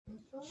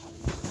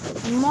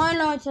Moin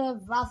Leute,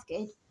 was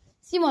geht?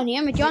 Simon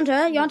hier mit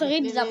Jonte. Jonte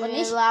redet aber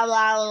nicht. Und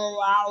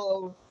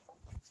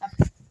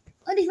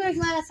ich will euch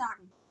mal was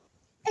sagen.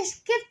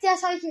 Es gibt ja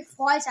solche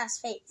Bwarl Stars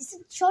Fakes. Die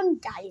sind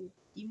schon geil.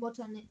 Die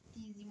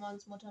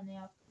Simons Mutter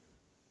nervt.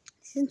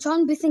 Die sind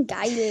schon ein bisschen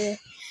geil.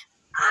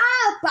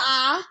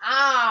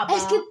 Aber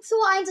es gibt so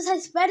eins, das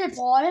heißt Battle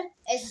Ball.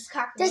 Es ist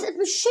kacke. Das ist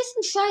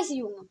beschissen scheiße,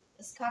 Junge.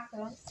 Es ist kacke.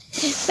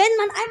 Wenn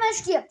man einmal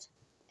stirbt.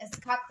 Es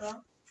ist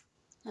kacke.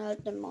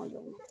 Halt den Maul,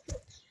 Junge.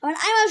 Wenn man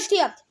einmal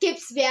stirbt.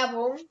 Gibt's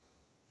Werbung,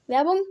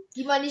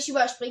 die man nicht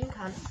überspringen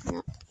kann.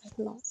 Ja,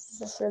 genau. Das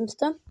ist das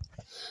Schlimmste.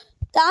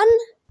 Dann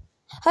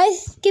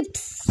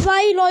gibt's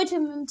 2 Leute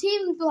im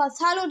Team. Du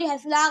hast Hallo, die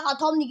heißt Lara,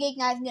 Tom, die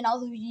Gegner heißen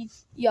genauso wie die.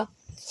 Ja.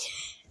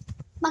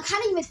 Man kann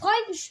nicht mit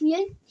Freunden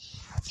spielen.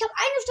 Ich habe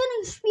 1 Stunde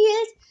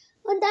gespielt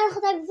und nach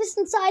einer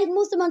gewissen Zeit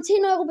musste man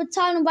 10 Euro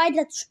bezahlen, um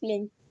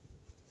weiterzuspielen.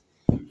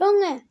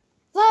 Junge,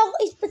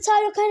 ich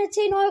bezahle doch keine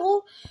 10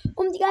 Euro,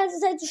 um die ganze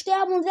Zeit zu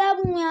sterben und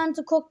Werbung mir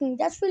anzugucken.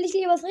 Da spiele ich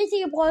lieber das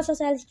richtige Bwarl Stars,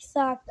 ehrlich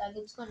gesagt. Da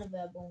gibt's keine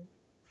Werbung.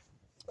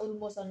 Und du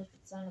musst auch nicht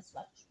bezahlen, dass du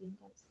weiterspielen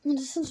kannst. Und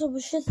das sind so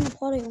beschissene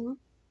Brawler, Junge.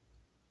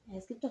 Ja,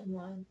 es gibt doch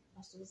nur einen,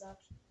 hast du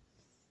gesagt.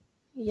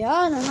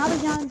 Ja, dann habe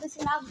ich ja ein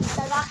bisschen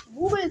danach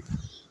gegoogelt.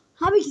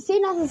 Habe ich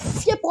gesehen, dass es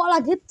 4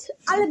 Brawler gibt.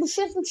 Alle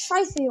beschissen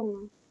scheiße,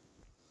 Junge.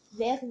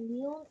 Wären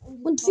Leon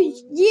und für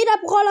jeder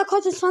Brawler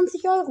kostet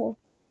 20 Euro.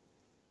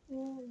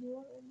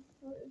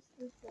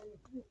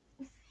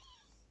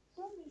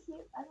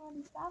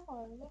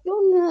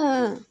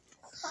 Junge.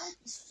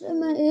 Das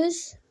Schlimme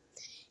ist,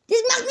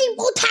 das macht mich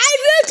brutal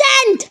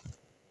wütend.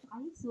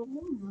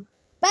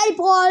 Bei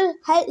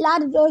Brawlhstars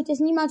ladet euch das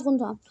niemals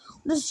runter.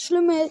 Und das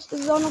Schlimme ist,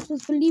 das ist auch noch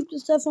das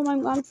beliebteste von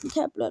meinem ganzen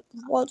Tablet.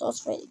 Bwarl Stars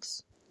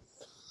Fakes.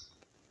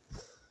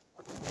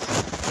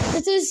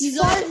 Das ist die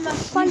sollten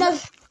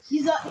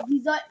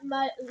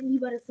mal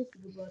lieber das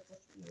richtige Bwarl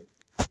Stars spielen.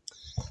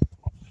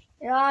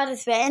 Ja,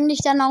 das beende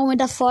ich dann auch mit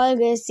der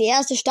Folge. Das ist die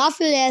erste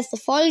Staffel, die erste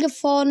Folge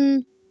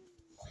von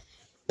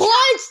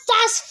Bwarl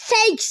Stars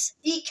Fakes.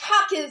 Die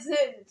kacke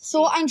sind.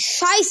 So ein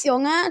Scheiß,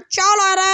 Junge. Ciao, Leute.